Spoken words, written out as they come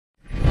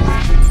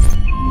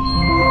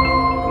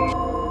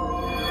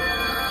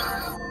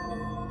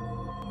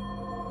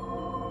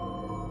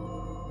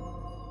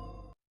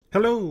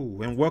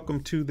Hello and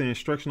welcome to the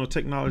Instructional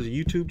Technology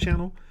YouTube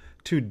channel.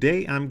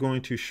 Today I'm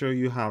going to show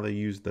you how to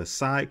use the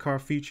Sidecar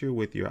feature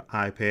with your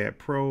iPad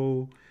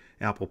Pro,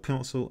 Apple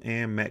Pencil,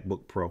 and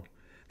MacBook Pro.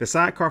 The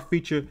Sidecar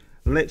feature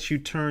lets you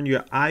turn your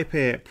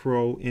iPad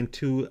Pro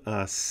into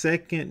a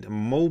second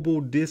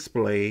mobile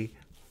display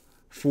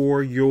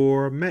for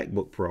your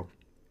MacBook Pro.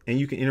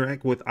 And you can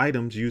interact with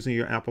items using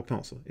your Apple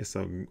Pencil. It's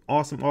an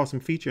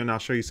awesome feature, and I'll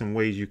show you some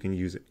ways you can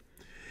use it.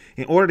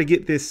 In order to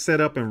get this set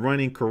up and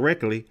running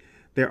correctly,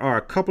 there are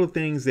a couple of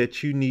things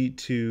that you need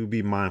to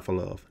be mindful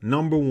of.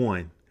 Number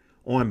one,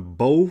 on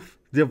both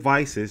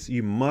devices,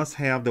 you must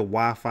have the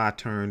Wi-Fi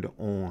turned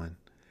on.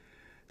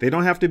 They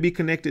don't have to be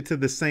connected to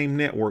the same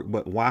network,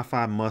 but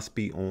Wi-Fi must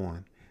be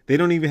on. They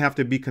don't even have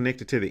to be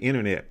connected to the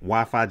internet.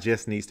 Wi-Fi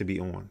just needs to be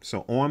on.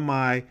 So on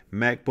my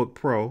MacBook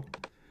Pro,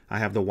 I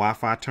have the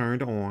Wi-Fi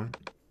turned on.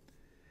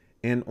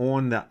 And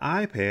on the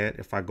iPad,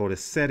 if I go to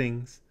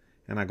settings,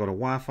 and I go to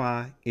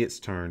Wi-Fi, it's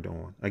turned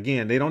on.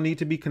 Again, they don't need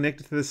to be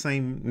connected to the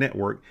same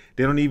network.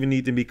 They don't even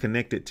need to be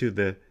connected to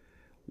the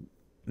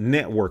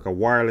network, a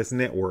wireless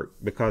network,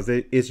 because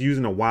it's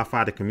using a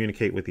Wi-Fi to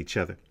communicate with each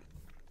other.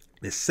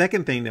 The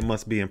second thing that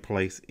must be in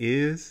place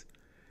is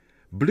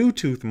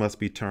Bluetooth must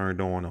be turned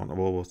on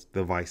mobile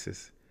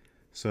devices.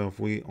 So if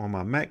we, on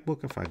my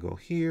MacBook, if I go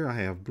here, I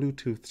have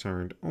Bluetooth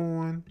turned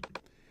on.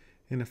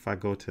 And if I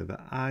go to the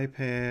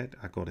iPad,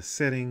 I go to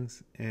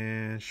settings,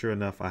 and sure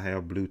enough, I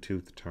have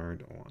Bluetooth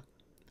turned on.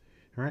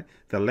 All right.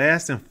 The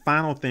last and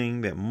final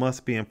thing that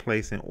must be in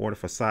place in order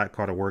for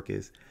Sidecar to work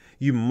is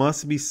you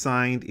must be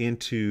signed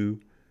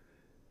into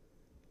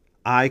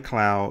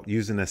iCloud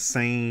using the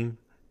same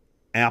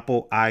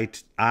Apple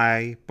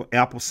ID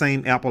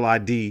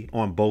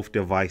on both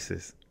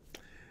devices.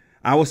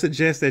 I would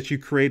suggest that you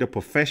create a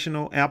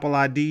professional Apple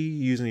ID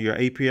using your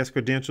APS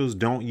credentials.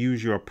 Don't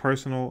use your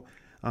personal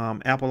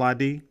Apple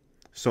ID.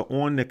 So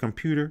on the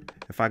computer,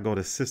 if I go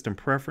to System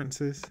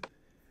Preferences,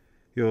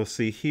 you'll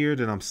see here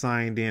that I'm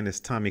signed in as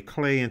Tommy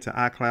Clay into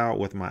iCloud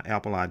with my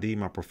Apple ID,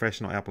 my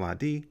professional Apple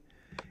ID.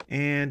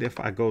 And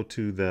if I go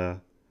to the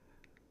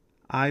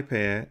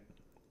iPad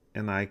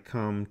and I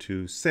come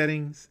to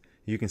Settings,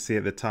 you can see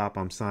at the top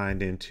I'm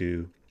signed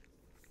into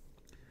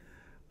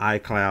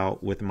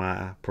iCloud with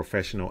my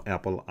professional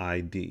Apple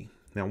ID.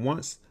 Now,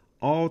 once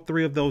all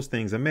three of those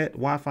things are met,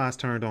 Wi-Fi is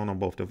turned on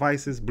both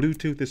devices,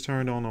 Bluetooth is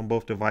turned on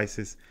both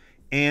devices,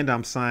 and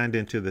I'm signed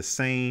into the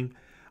same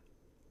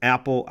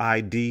Apple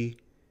ID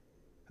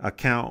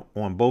account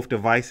on both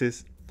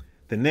devices.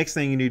 The next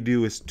thing you need to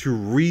do is to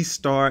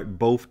restart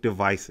both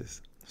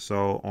devices.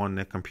 So on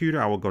the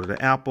computer, I will go to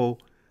the Apple,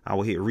 I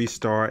will hit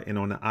restart, and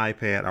on the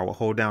iPad, I will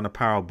hold down the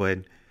power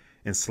button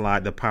and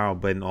slide the power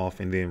button off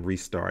and then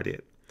restart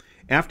it.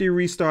 After you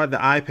restart the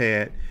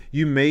iPad,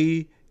 you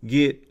may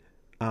get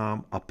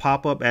a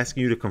pop-up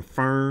asking you to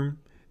confirm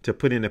to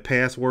put in the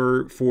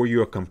password for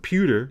your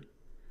computer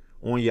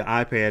on your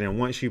iPad. And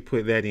once you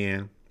put that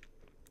in,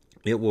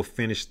 it will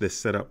finish the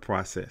setup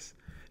process.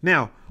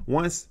 Now,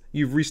 once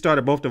you've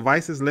restarted both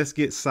devices, let's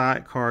get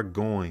Sidecar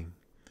going.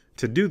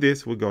 To do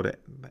this, we'll go to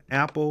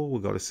Apple, we'll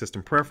go to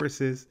System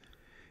Preferences,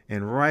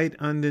 and right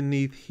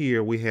underneath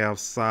here, we have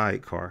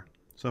Sidecar.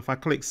 So if I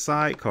click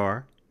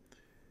Sidecar,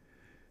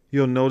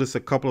 you'll notice a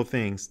couple of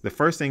things. The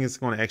first thing it's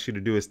going to ask you to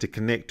do is to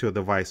connect to a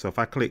device. So if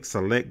I click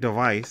Select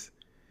Device,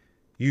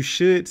 you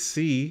should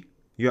see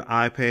your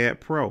iPad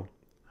Pro.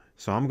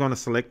 So I'm going to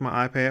select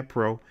my iPad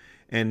Pro,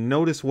 and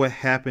notice what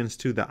happens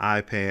to the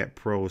iPad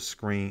Pro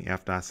screen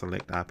after I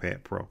select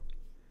iPad Pro.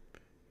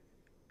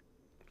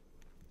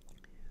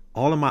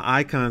 All of my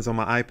icons on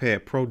my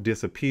iPad Pro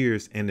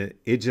disappears, and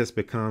it just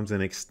becomes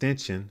an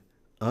extension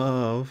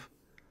of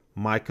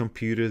my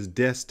computer's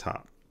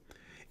desktop.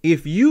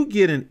 If you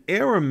get an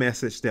error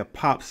message that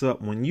pops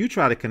up when you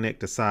try to connect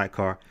to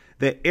Sidecar,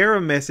 that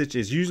error message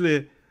is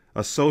usually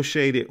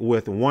associated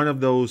with one of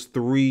those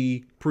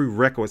three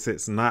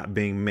prerequisites not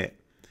being met.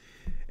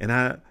 And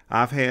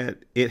I've had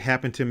it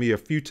happen to me a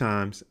few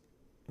times.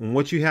 And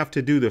what you have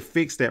to do to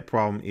fix that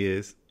problem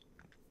is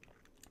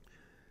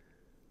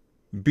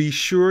be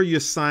sure you're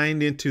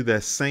signed into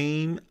the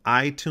same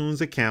iTunes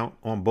account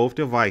on both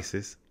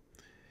devices.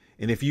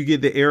 And if you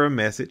get the error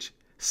message,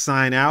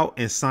 sign out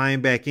and sign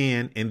back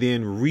in, and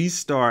then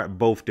restart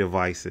both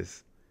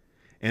devices.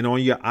 And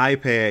on your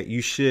iPad,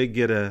 you should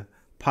get a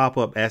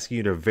pop-up asking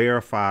you to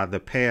verify the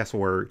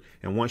password.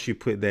 And once you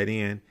put that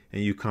in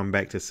and you come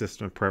back to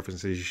System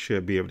Preferences, you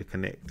should be able to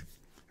connect.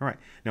 All right.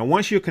 Now,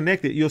 once you're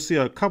connected, you'll see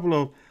a couple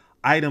of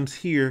items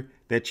here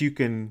that you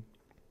can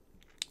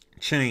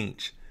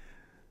change.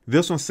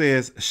 This one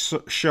says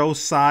show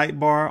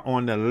sidebar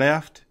on the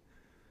left.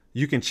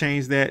 You can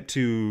change that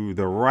to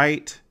the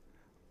right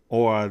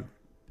or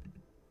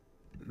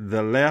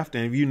the left.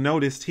 And if you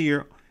noticed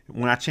here,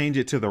 when I change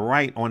it to the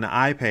right on the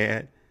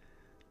iPad,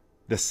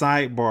 the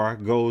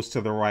sidebar goes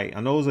to the right.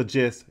 And those are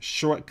just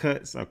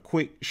shortcuts,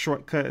 quick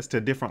shortcuts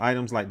to different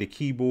items like the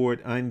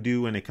keyboard,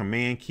 undo, and the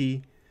command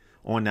key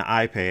on the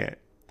iPad.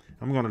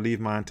 I'm going to leave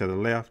mine to the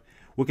left.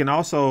 We can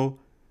also,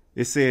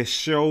 it says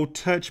show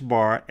touch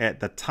bar at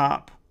the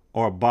top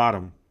or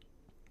bottom.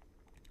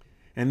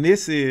 And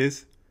this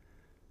is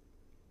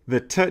the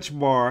touch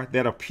bar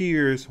that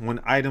appears when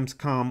items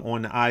come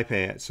on the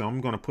iPad. So I'm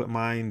going to put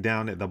mine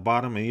down at the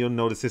bottom, and you'll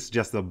notice it's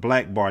just a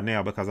black bar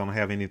now because I don't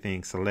have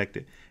anything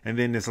selected. And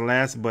then this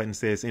last button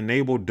says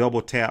enable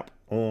double tap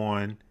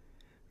on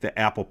the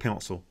Apple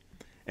Pencil.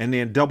 And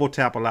then double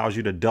tap allows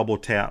you to double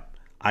tap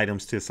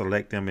items to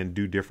select them and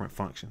do different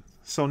functions.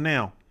 So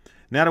now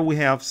that we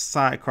have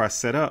Sidecar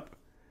set up,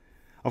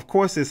 of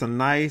course, it's a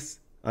nice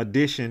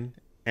addition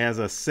as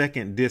a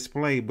second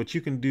display, but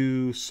you can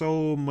do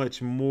so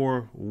much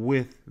more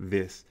with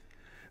this.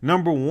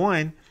 Number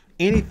one,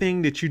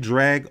 anything that you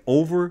drag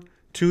over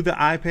to the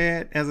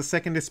iPad as a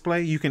second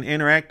display, you can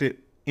interact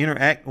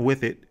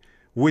with it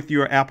with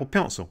your Apple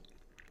Pencil,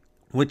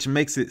 which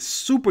makes it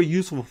super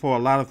useful for a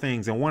lot of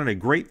things. And one of the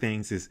great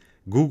things is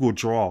Google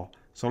Draw.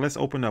 So let's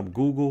open up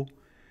Google.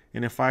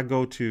 And if I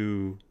go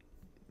to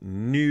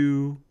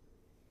New,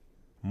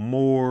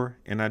 More,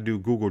 and I do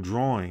Google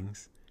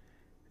Drawings,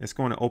 it's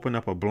going to open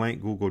up a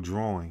blank Google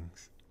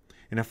Drawings.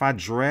 And if I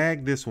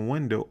drag this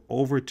window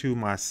over to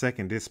my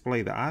second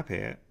display, the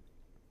iPad,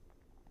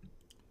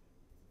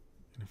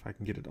 and if I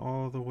can get it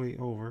all the way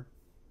over,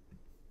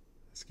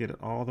 let's get it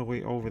all the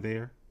way over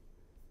there.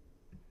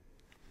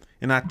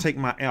 And I take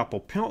my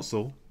Apple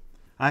Pencil,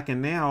 I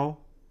can now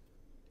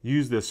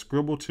use the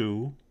scribble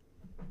tool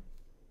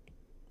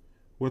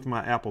with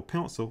my Apple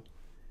Pencil,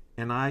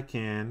 and I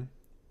can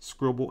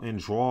scribble and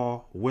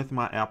draw with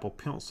my Apple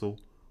Pencil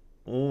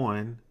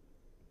on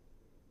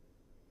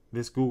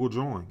this Google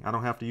drawing. I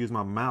don't have to use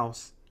my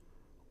mouse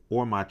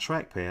or my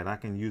trackpad. I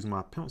can use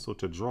my pencil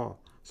to draw.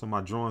 So my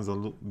drawings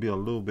will be a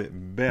little bit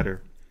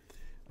better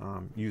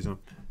using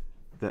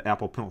the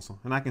Apple Pencil.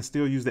 And I can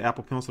still use the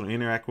Apple Pencil to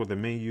interact with the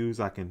menus.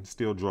 I can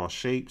still draw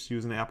shapes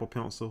using the Apple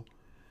Pencil.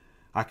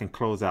 I can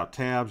close out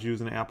tabs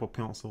using the Apple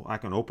Pencil. I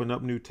can open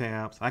up new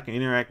tabs. I can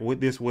interact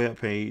with this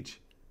web page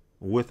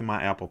with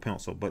my Apple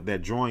Pencil. But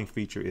that drawing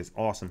feature is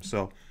awesome.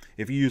 So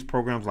if you use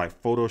programs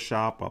like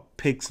Photoshop or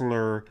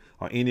Pixlr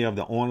or any of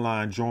the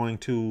online drawing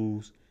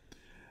tools,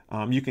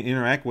 you can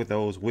interact with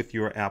those with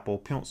your Apple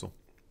Pencil.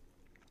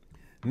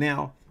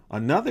 Now,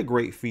 another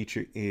great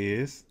feature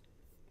is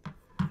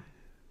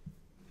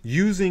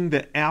using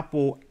the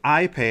Apple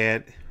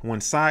iPad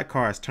when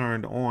Sidecar is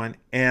turned on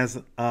as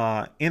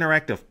an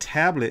interactive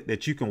tablet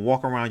that you can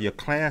walk around your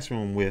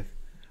classroom with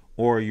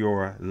or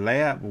your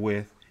lab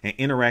with and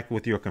interact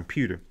with your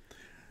computer.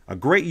 A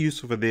great use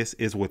for this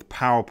is with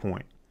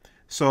PowerPoint.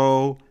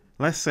 So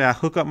let's say I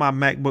hook up my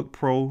MacBook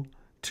Pro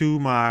to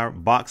my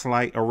box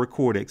light or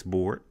Recordex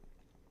board,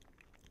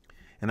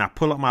 and I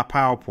pull up my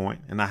PowerPoint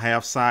and I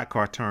have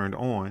Sidecar turned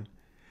on.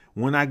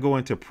 When I go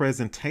into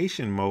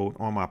presentation mode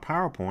on my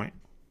PowerPoint,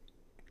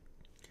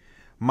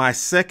 my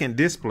second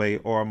display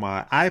or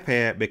my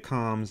iPad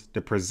becomes the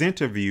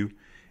presenter view,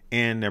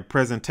 and the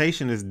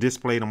presentation is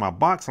displayed on my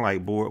box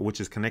light board, which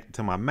is connected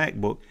to my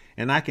MacBook,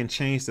 and I can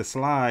change the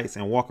slides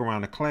and walk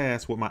around the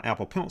class with my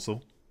Apple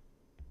Pencil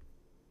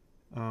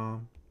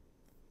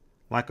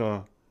like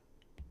a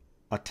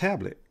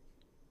tablet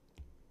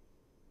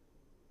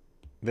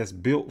that's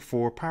built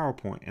for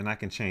PowerPoint, and I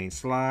can change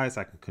slides,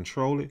 I can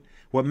control it.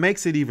 What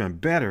makes it even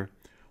better,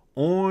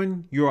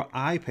 on your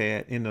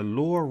iPad in the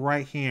lower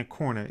right hand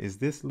corner is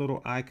this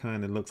little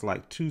icon that looks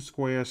like two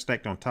squares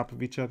stacked on top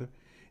of each other.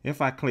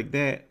 If I click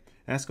that,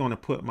 that's going to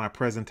put my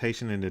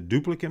presentation into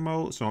duplicate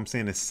mode. So I'm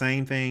saying the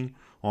same thing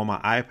on my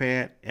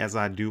iPad as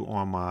I do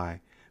on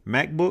my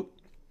MacBook.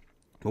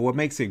 But what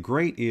makes it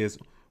great is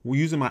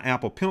using my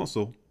Apple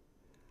Pencil,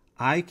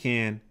 I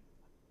can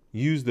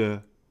use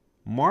the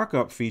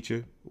markup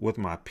feature with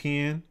my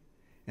pen,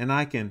 and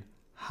I can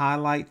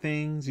highlight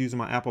things using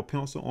my Apple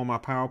Pencil on my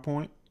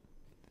PowerPoint.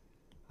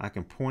 I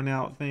can point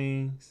out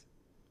things,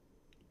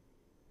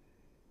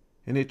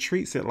 and it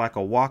treats it like a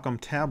Wacom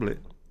tablet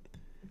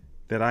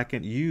that I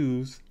can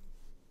use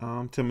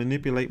to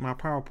manipulate my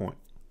PowerPoint.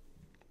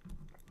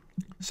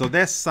 So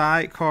that's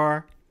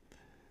Sidecar.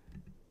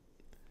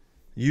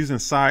 Using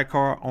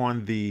Sidecar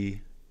on the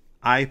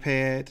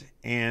iPad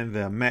and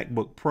the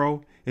MacBook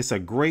Pro. It's a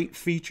great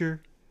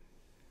feature,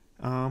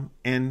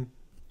 and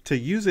to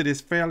use it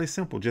is fairly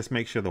simple. Just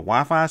make sure the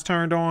Wi-Fi is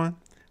turned on,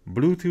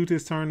 Bluetooth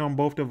is turned on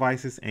both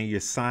devices, and you're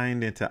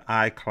signed into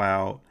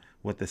iCloud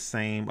with the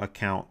same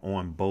account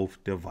on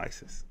both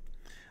devices.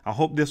 I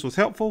hope this was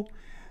helpful.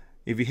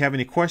 If you have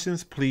any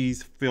questions,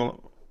 please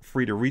feel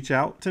free to reach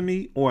out to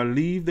me or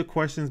leave the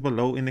questions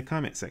below in the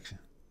comment section.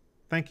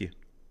 Thank you.